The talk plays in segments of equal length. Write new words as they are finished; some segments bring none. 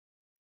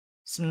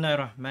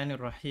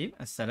Bismillahirrahmanirrahim.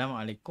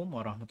 Assalamualaikum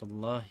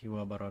warahmatullahi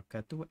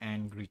wabarakatuh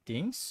and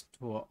greetings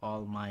to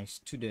all my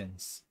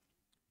students.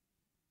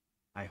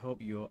 I hope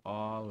you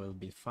all will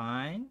be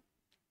fine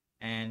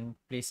and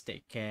please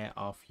take care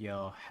of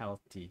your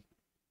healthy.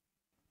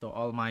 To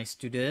all my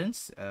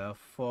students,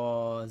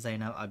 for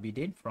Zainal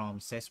Abidin from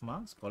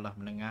SESMA, Sekolah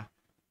Menengah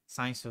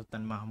Sains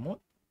Sultan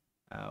Mahmud,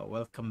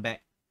 welcome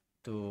back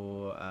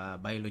to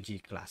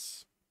biology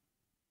class.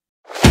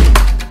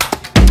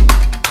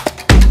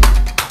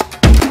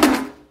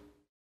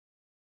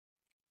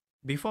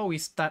 Before we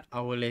start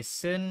our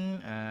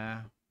lesson,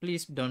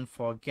 please don't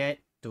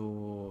forget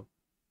to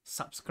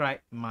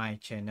subscribe my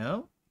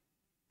channel.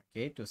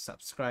 Okay, to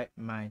subscribe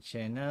my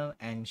channel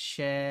and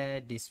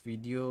share this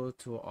video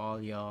to all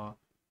your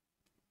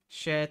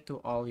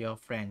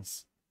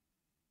friends.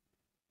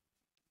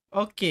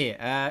 Okay,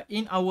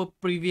 in our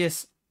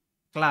previous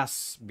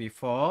class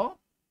before,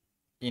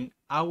 in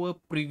our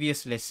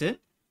previous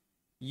lesson,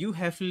 you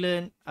have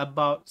learned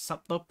about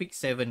subtopic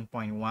 7.1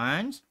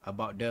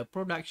 about the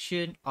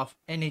production of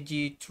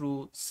energy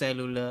through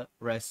cellular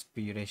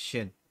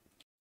respiration.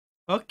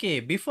 Okay,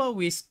 before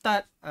we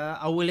start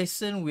our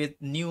lesson with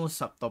new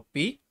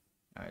subtopic,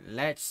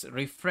 let's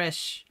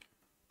refresh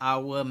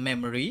our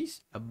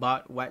memories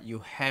about what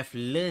you have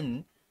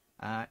learned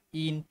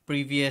in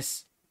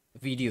previous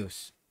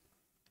videos.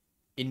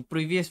 In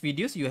previous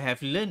videos, you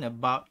have learned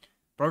about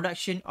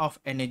production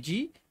of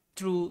energy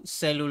through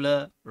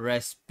cellular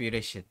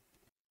respiration.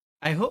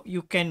 I hope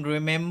you can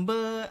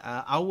remember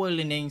our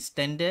learning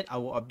standard,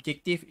 our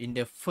objective in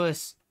the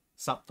first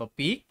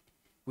subtopic,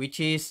 which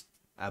is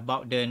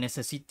about the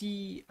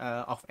necessity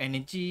of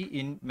energy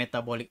in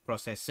metabolic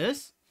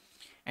processes.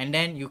 And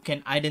then you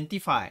can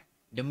identify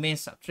the main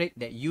substrate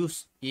that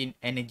used in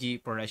energy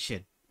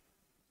production.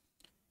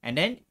 And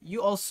then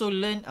you also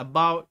learn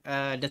about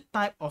the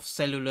type of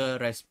cellular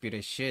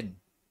respiration.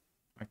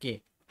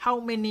 Okay, how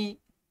many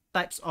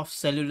types of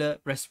cellular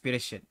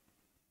respiration?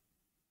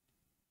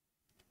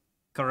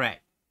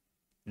 Correct.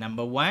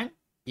 Number 1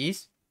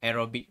 is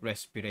aerobic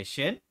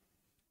respiration.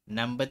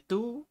 Number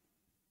 2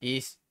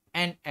 is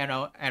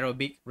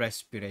anaerobic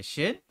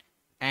respiration.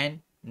 And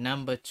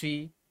number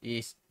 3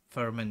 is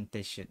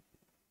fermentation.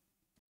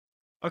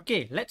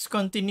 Okay, let's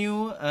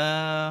continue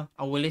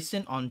our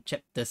lesson on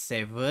chapter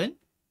 7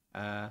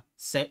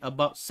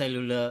 about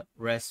cellular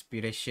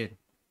respiration.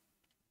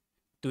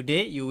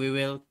 Today, we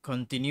will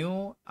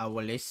continue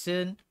our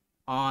lesson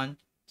on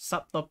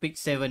subtopic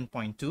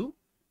 7.2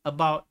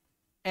 about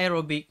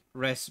aerobic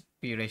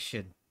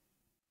respiration.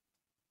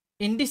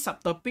 In this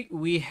subtopic,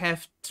 we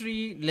have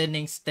 3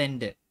 learning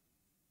standards.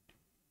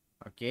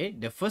 Okay,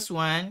 the first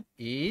one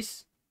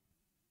is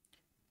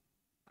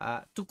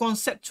to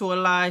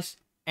conceptualize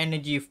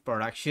energy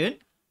production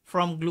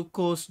from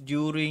glucose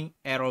during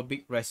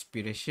aerobic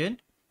respiration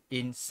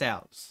in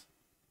cells.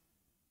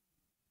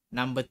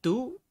 Number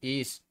 2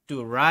 is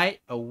to write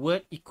a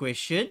word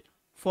equation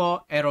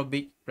for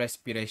aerobic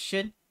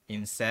respiration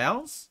in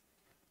cells.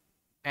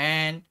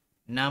 And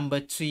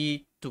number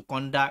 3, to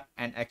conduct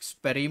an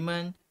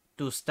experiment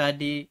to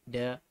study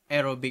the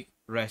aerobic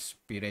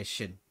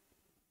respiration.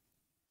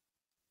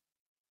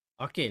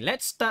 Okay,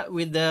 let's start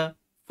with the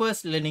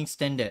first learning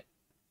standard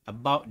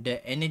about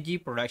the energy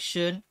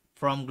production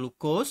from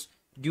glucose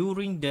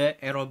during the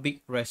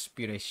aerobic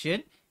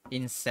respiration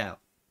in cell.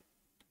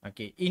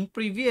 Okay, in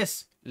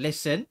previous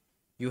lesson,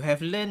 you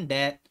have learned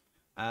that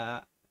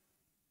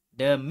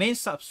the main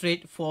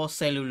substrate for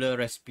cellular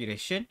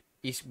respiration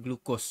is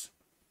glucose.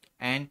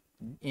 And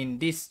in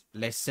this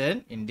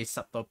lesson, in this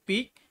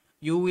subtopic,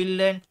 you will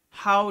learn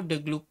how the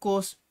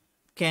glucose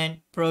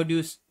can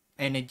produce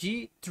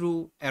energy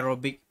through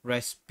aerobic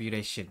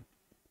respiration.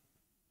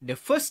 The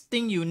first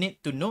thing you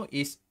need to know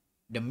is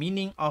the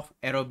meaning of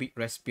aerobic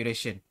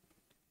respiration.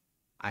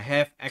 I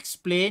have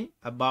explained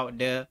about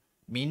the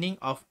meaning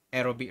of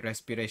aerobic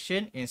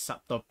respiration in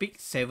subtopic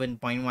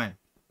 7.1.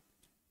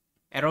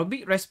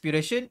 Aerobic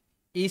respiration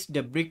is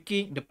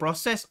the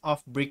process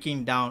of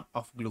breaking down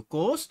of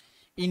glucose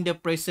in the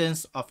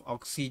presence of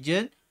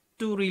oxygen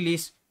to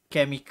release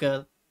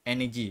chemical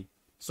energy.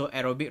 So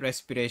aerobic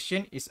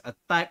respiration is a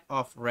type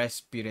of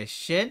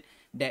respiration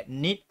that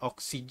need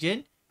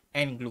oxygen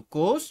and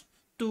glucose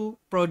to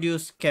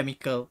produce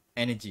chemical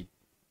energy.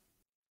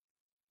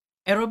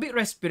 Aerobic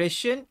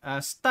respiration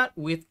start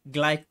with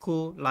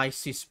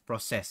glycolysis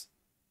process.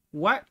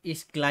 What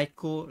is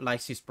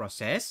glycolysis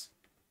process?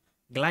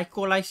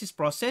 Glycolysis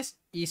process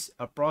is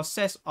a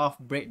process of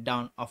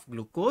breakdown of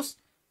glucose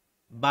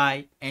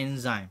by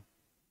enzyme.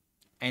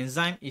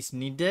 Enzyme is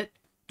needed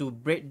to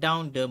break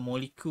down the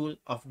molecule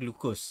of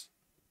glucose.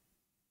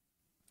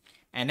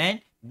 And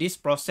then this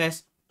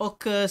process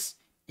occurs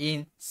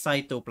in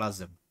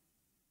cytoplasm.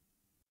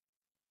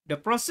 The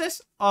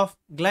process of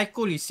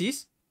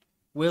glycolysis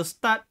will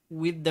start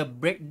with the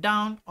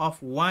breakdown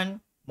of one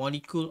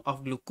molecule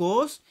of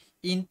glucose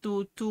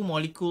into 2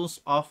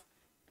 molecules of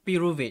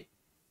pyruvate.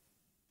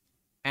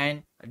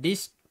 And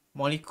this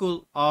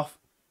molecule of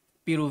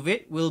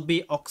pyruvate will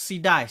be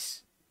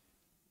oxidized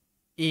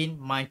in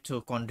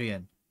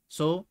mitochondria.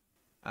 So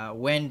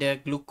when the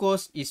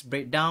glucose is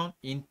break down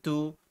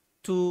into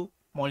two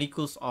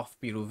molecules of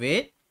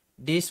pyruvate,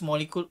 this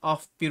molecule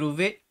of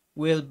pyruvate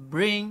will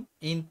bring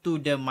into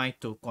the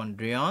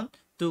mitochondrion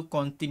to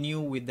continue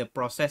with the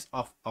process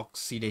of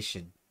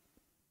oxidation.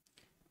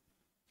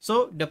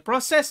 So the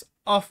process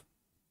of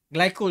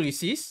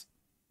glycolysis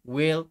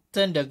will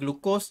turn the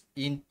glucose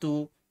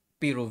into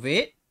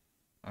pyruvate,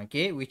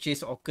 okay, which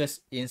is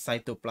occurs in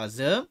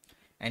cytoplasm,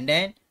 and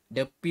then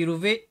the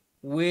pyruvate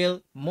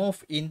will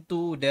move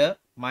into the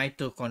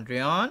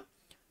mitochondrion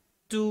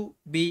to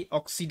be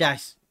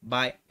oxidized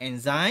by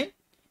enzyme,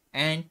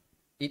 and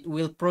it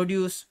will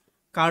produce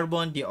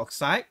carbon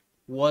dioxide,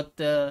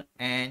 water,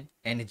 and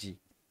energy.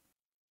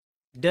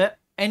 The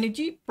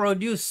energy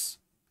produced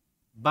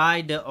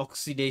by the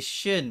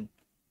oxidation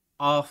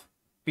of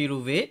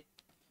pyruvate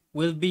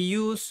will be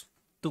used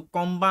to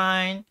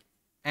combine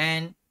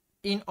an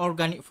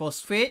inorganic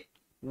phosphate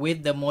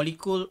with the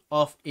molecule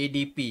of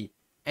ADP,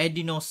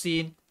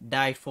 adenosine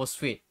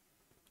diphosphate,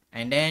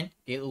 and then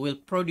it will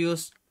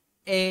produce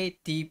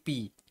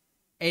ATP,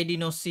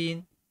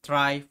 adenosine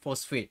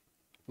triphosphate,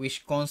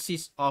 which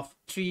consists of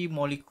 3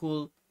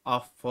 molecules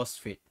of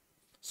phosphate.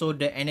 So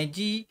the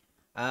energy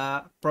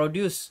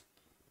produced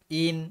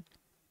in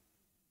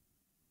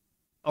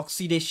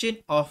oxidation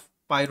of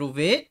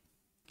pyruvate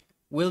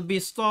will be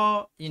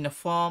stored in the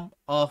form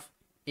of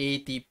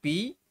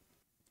ATP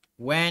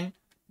when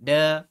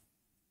the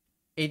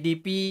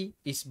ADP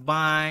is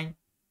bind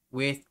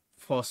with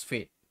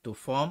phosphate to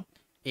form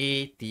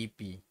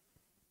ATP.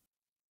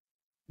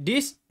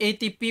 These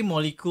ATP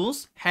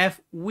molecules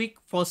have weak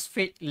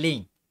phosphate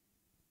link.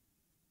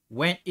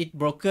 When it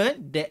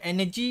broken, the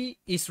energy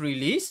is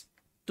released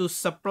to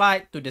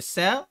supply to the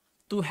cell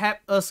to help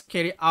us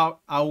carry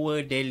out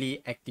our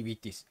daily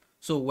activities.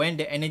 So when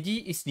the energy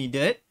is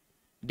needed,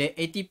 the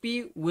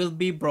ATP will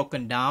be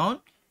broken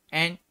down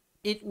and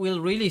it will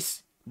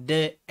release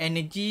the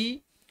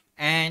energy,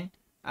 and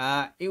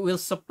it will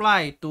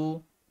supply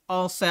to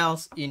all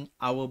cells in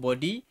our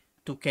body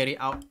to carry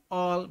out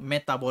all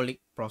metabolic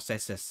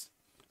processes.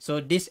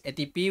 So this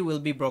ATP will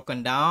be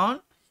broken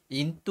down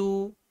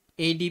into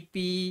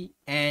ADP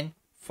and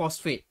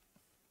phosphate.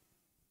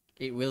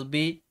 It will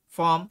be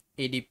form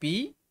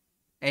ADP,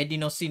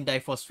 adenosine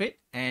diphosphate,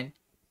 and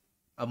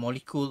a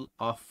molecule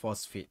of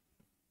phosphate.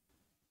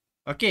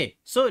 Okay,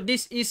 so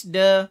this is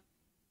the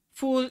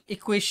full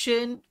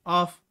equation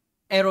of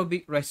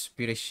aerobic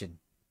respiration.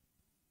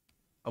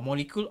 A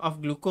molecule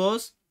of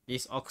glucose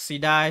is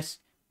oxidized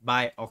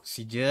by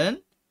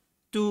oxygen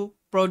to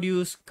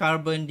produce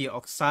carbon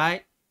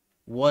dioxide,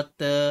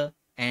 water,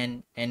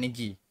 and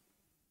energy.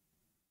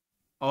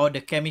 Or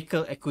the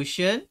chemical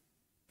equation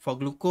for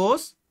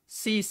glucose,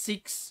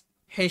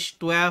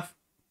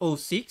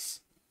 C6H12O6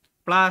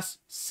 plus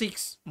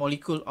 6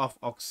 molecule of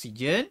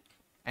oxygen,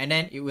 and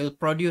then it will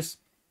produce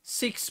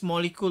 6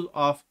 molecule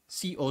of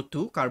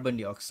CO2, carbon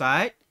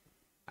dioxide,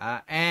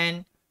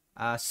 and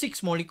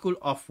 6 molecule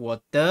of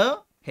water,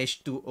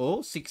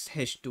 H2O,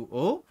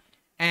 6H2O,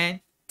 and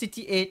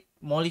 38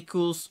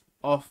 molecules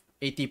of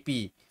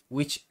ATP,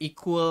 which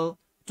equal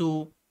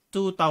to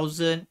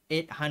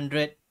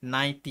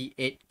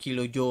 2,898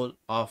 kilojoule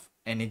of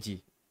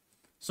energy.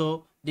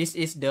 So this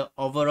is the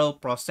overall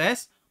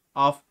process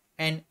of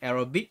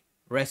anaerobic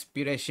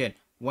respiration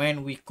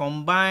when we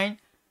combine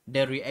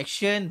the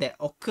reaction that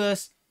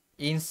occurs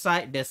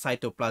inside the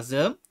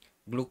cytoplasm.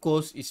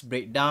 Glucose is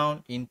break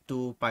down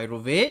into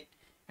pyruvate,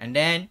 and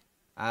then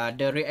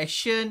the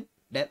reaction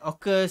that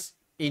occurs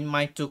in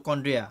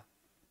mitochondria,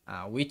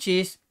 which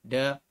is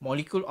the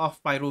molecule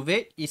of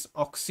pyruvate is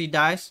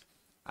oxidized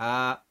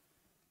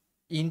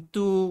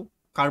into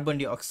carbon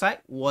dioxide,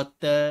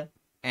 water,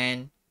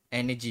 and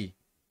energy.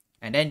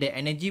 And then the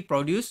energy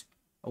produced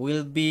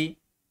will be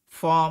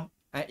formed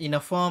in a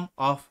form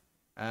of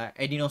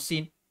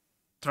adenosine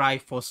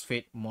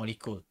triphosphate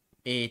molecule,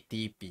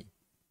 ATP.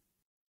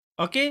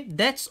 Okay,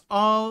 that's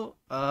all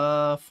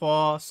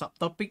for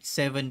subtopic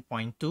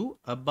 7.2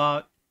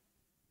 about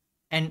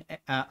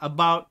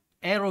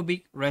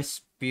aerobic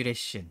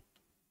respiration.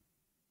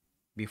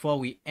 Before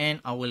we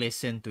end our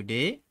lesson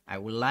today, I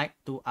would like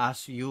to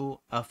ask you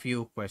a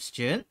few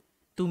questions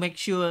to make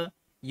sure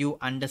you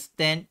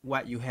understand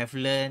what you have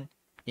learned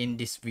in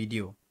this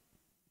video.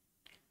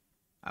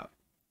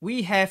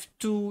 We have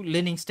 2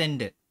 learning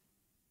standards.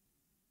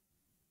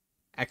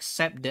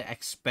 Accept the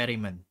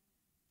experiment.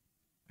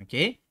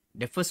 Okay,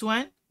 the first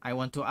one I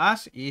want to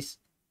ask is,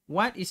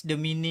 what is the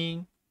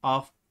meaning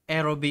of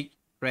aerobic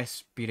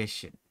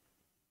respiration?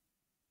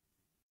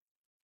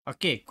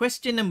 Okay,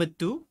 question number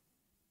 2.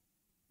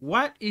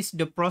 What is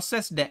the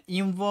process that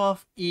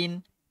involved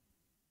in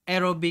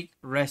aerobic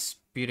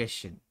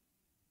respiration?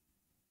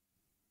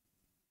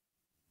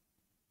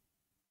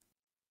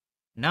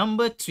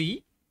 Number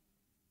 3.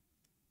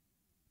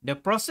 The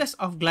process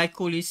of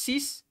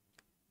glycolysis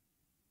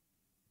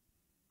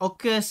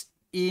occurs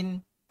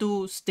in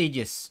 2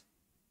 stages.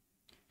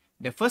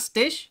 The first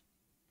stage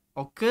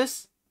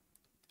occurs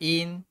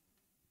in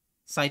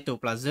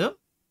cytoplasm,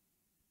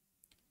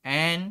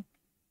 and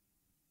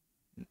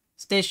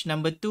stage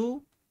number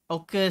 2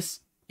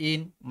 occurs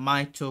in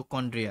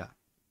mitochondria?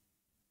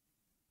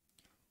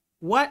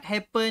 What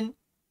happened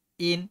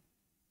in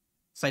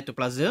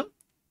cytoplasm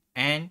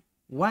and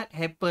what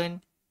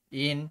happened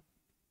in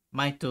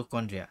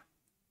mitochondria?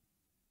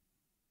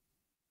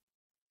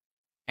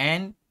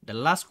 And the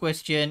last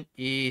question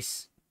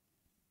is,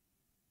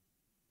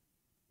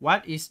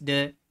 what is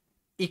the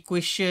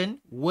equation,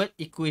 word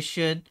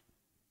equation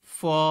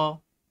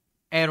for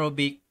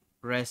aerobic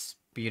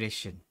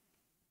respiration?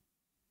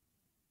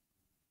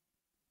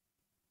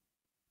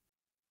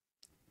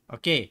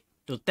 Okay,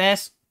 to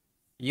test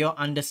your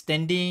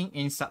understanding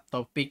in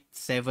subtopic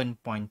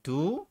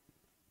 7.2,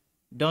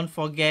 don't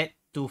forget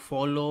to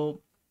follow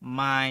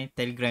my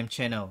Telegram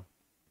channel.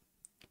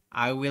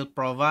 I will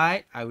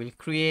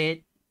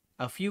create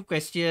a few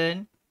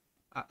questions,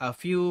 a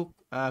few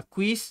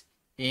quiz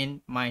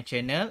in my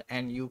channel,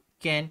 and you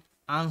can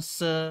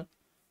answer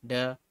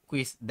the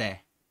quiz there.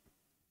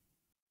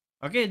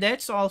 Okay,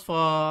 that's all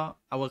for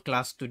our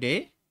class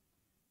today.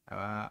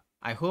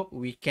 I hope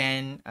we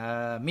can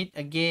meet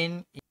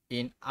again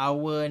in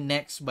our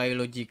next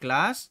biology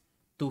class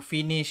to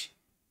finish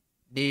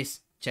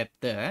this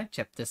chapter,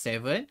 chapter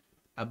 7,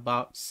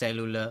 about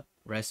cellular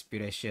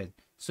respiration.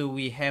 So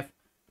we have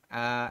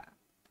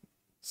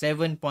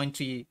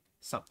 7.3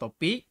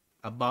 subtopic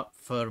about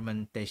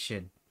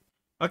fermentation.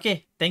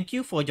 Okay, thank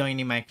you for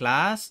joining my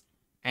class,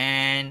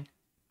 and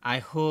I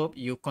hope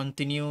you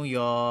continue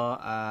your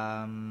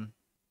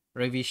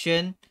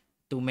revision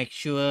to make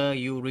sure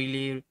you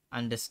really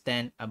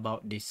understand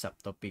about this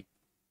subtopic.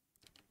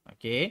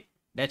 Okay,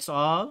 that's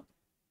all.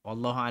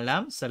 Wallahu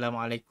alam.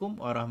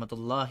 Assalamualaikum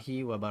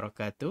warahmatullahi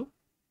wabarakatuh,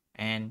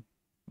 and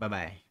bye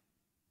bye.